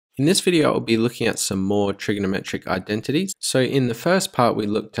In this video, I'll be looking at some more trigonometric identities. So in the first part, we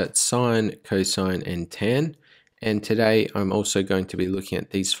looked at sine, cosine, and tan. And today, I'm also going to be looking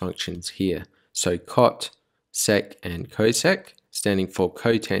at these functions here. So cot, sec, and cosec, standing for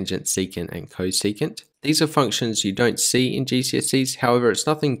cotangent, secant, and cosecant. These are functions you don't see in GCSEs. However, it's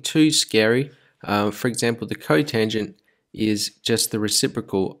nothing too scary. For example, the cotangent is just the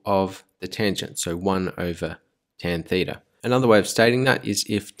reciprocal of the tangent, so 1 over tan theta. Another way of stating that is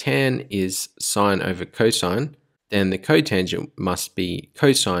if tan is sine over cosine, then the cotangent must be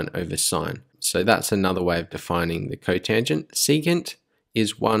cosine over sine. So that's another way of defining the cotangent. Secant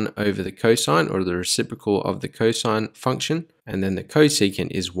is 1 over the cosine, or the reciprocal of the cosine function, and then the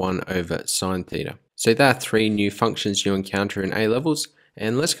cosecant is 1 over sine theta. So there are 3 new functions you encounter in A-levels,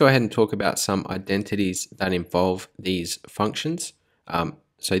 and let's go ahead and talk about some identities that involve these functions.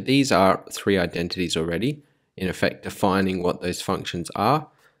 So these are 3 identities already, in effect defining what those functions are,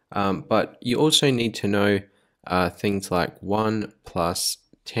 but you also need to know things like 1 plus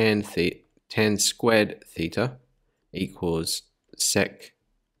tan squared theta equals sec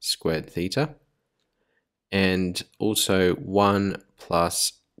squared theta, and also 1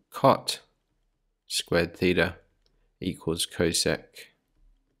 plus cot squared theta equals cosec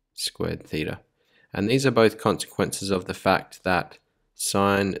squared theta. And these are both consequences of the fact that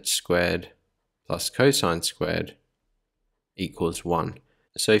sine squared plus cosine squared equals 1.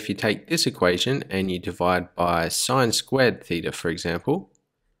 So if you take this equation and you divide by sine squared theta, for example,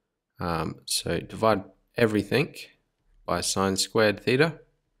 so divide everything by sine squared theta,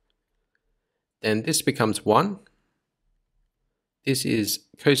 then this becomes 1. This is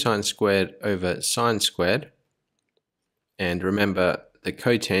cosine squared over sine squared, and remember the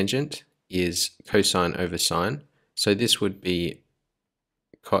cotangent is cosine over sine, so this would be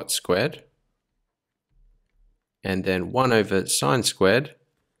cot squared. And then 1 over sine squared,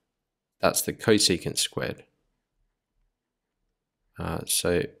 that's the cosecant squared.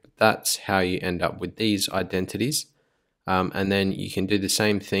 So that's how you end up with these identities. And then you can do the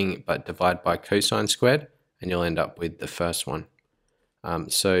same thing but divide by cosine squared, and you'll end up with the first one.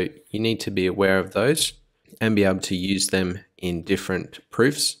 So you need to be aware of those and be able to use them in different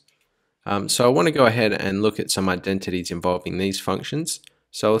proofs. So I want to go ahead and look at some identities involving these functions.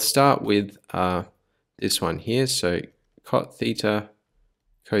 So I'll start with this one here, so cot theta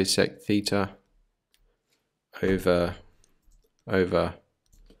cosec theta over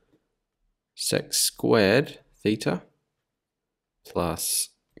sec squared theta plus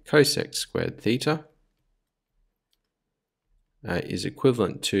cosec squared theta is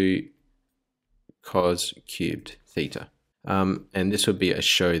equivalent to cos cubed theta. And this would be a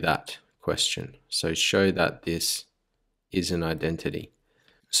show that question. So show that this is an identity.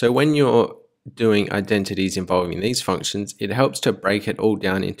 So when you're doing identities involving these functions, it helps to break it all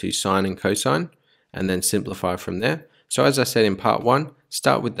down into sine and cosine and then simplify from there. So as I said in part 1,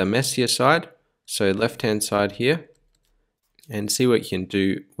 start with the messier side, so left hand side here, and see what you can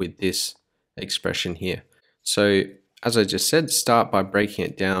do with this expression here. So as I just said, start by breaking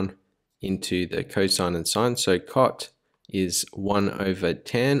it down into the cosine and sine. So cot is 1 over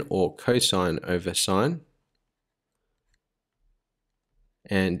tan, or cosine over sine.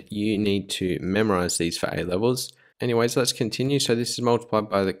 And you need to memorize these for A-levels. Anyways, let's continue. So this is multiplied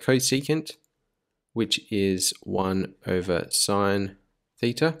by the cosecant, which is 1 over sine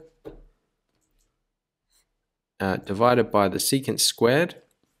theta, divided by the secant squared,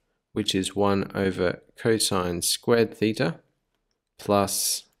 which is 1 over cosine squared theta,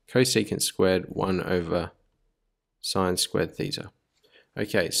 plus cosecant squared 1 over sine squared theta.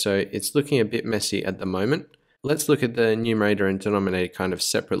 Okay, so it's looking a bit messy at the moment. Let's look at the numerator and denominator kind of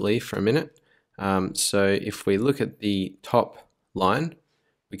separately for a minute. So if we look at the top line,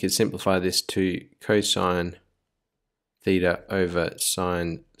 we could simplify this to cosine theta over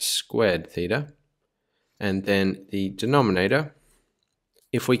sine squared theta. And then the denominator,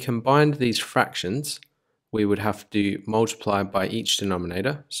 if we combined these fractions, we would have to multiply by each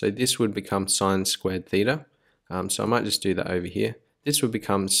denominator. So this would become sine squared theta. So I might just do that over here. This would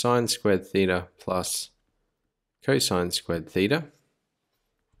become sine squared theta plus cosine squared theta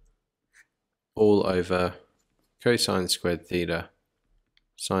all over cosine squared theta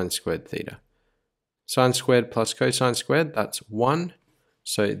sine squared theta. Sine squared plus cosine squared, that's 1.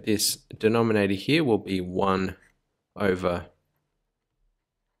 So this denominator here will be 1 over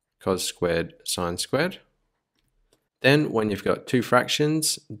cos squared sine squared. Then when you've got 2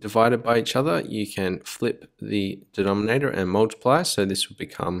 fractions divided by each other, you can flip the denominator and multiply. So this will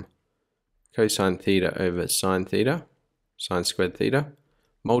become cosine theta over sine theta, sine squared theta,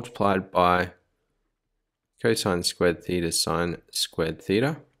 multiplied by cosine squared theta sine squared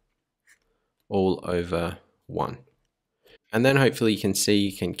theta. all over 1. And then hopefully you can see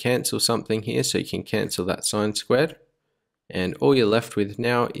you can cancel something here, so you can cancel that sine squared. And all you're left with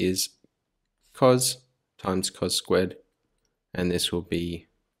now is cos times cos squared, and this will be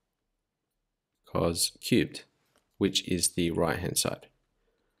cos cubed, which is the right hand side.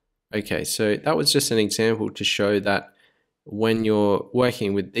 Okay, so that was just an example to show that when you're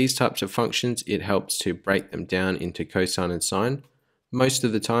working with these types of functions, it helps to break them down into cosine and sine most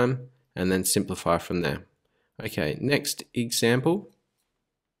of the time, and then simplify from there. Okay, next example.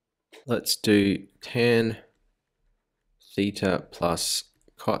 Let's do tan theta plus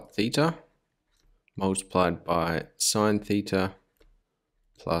cot theta multiplied by sine theta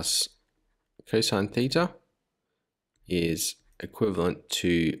plus cosine theta is equivalent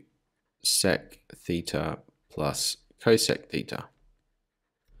to sec theta plus cosec theta.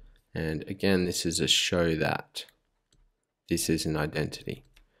 And again, this is a show that this is an identity.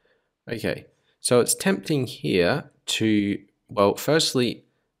 Okay, so it's tempting here to, well, firstly,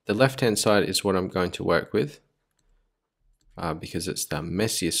 the left-hand side is what I'm going to work with because it's the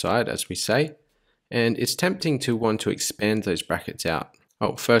messier side, as we say. And it's tempting to want to expand those brackets out.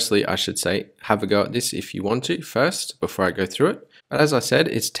 Oh, firstly, I should say, have a go at this if you want to first, before I go through it. But as I said,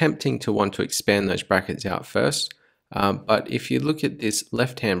 it's tempting to want to expand those brackets out first. But if you look at this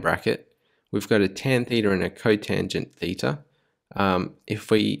left-hand bracket, we've got a tan theta and a cotangent theta.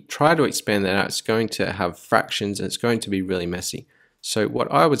 If we try to expand that out, it's going to have fractions and it's going to be really messy. So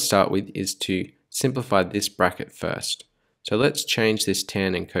what I would start with is to simplify this bracket first. So let's change this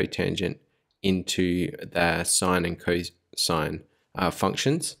tan and cotangent into their sine and cosine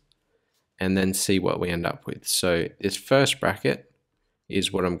functions, and then see what we end up with. So this first bracket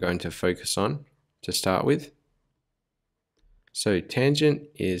is what I'm going to focus on to start with. So tangent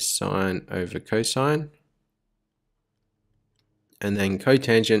is sine over cosine, and then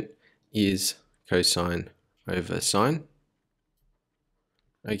cotangent is cosine over sine.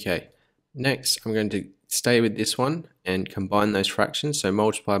 Okay, next I'm going to stay with this one and combine those fractions. So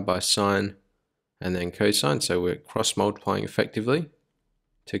multiply by sine and then cosine. So we're cross multiplying effectively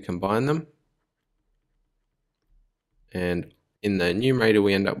to combine them. And in the numerator,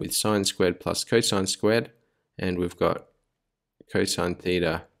 we end up with sine squared plus cosine squared. And we've got cosine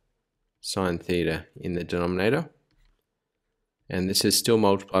theta, sine theta in the denominator. And this is still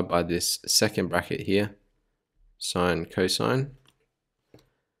multiplied by this second bracket here, sine cosine.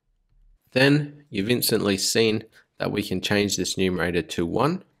 Then you've instantly seen that we can change this numerator to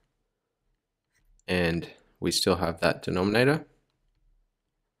 1. And we still have that denominator.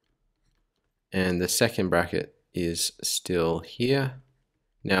 And the second bracket is still here.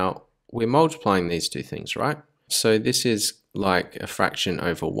 Now, we're multiplying these two things, right? So this is like a fraction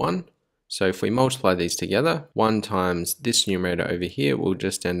over 1. So if we multiply these together, 1 times this numerator over here, we'll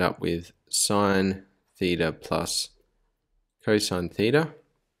just end up with sine theta plus cosine theta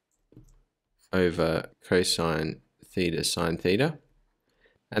over cosine theta sine theta.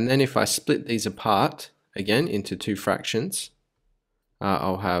 And then if I split these apart, again, into two fractions,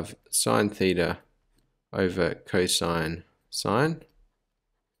 I'll have sine theta over cosine sine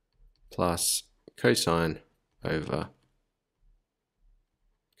plus cosine over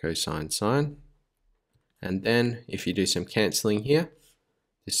cosine sine. And then if you do some cancelling here,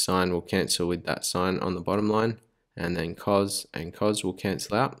 this sine will cancel with that sine on the bottom line, and then cos and cos will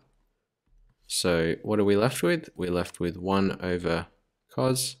cancel out. So what are we left with? We're left with 1 over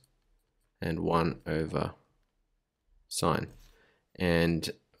cos and 1 over sine. And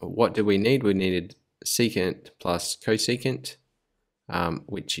what do we need? We needed secant plus cosecant,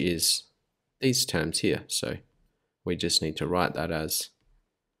 which is these terms here. So we just need to write that as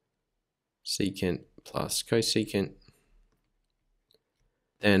secant plus cosecant.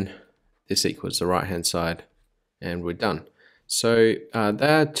 Then this equals the right hand side, and we're done. So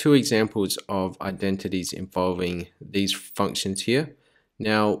there are two examples of identities involving these functions here.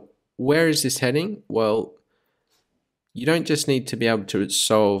 Now, where is this heading? Well, you don't just need to be able to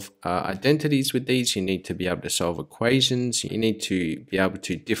solve identities with these, you need to be able to solve equations, you need to be able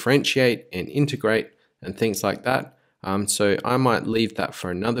to differentiate and integrate and things like that. So I might leave that for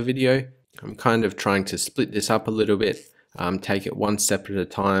another video. I'm kind of trying to split this up a little bit, take it one step at a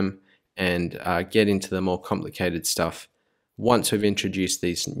time, and get into the more complicated stuff once we've introduced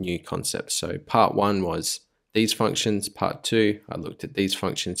these new concepts. So part 1 was these functions, part 2 I looked at these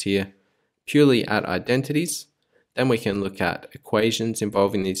functions here, purely at identities. Then we can look at equations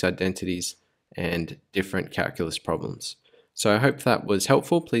involving these identities and different calculus problems. So I hope that was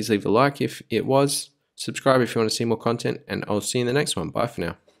helpful. Please leave a like if it was, subscribe if you want to see more content, and I'll see you in the next one. Bye for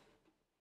now.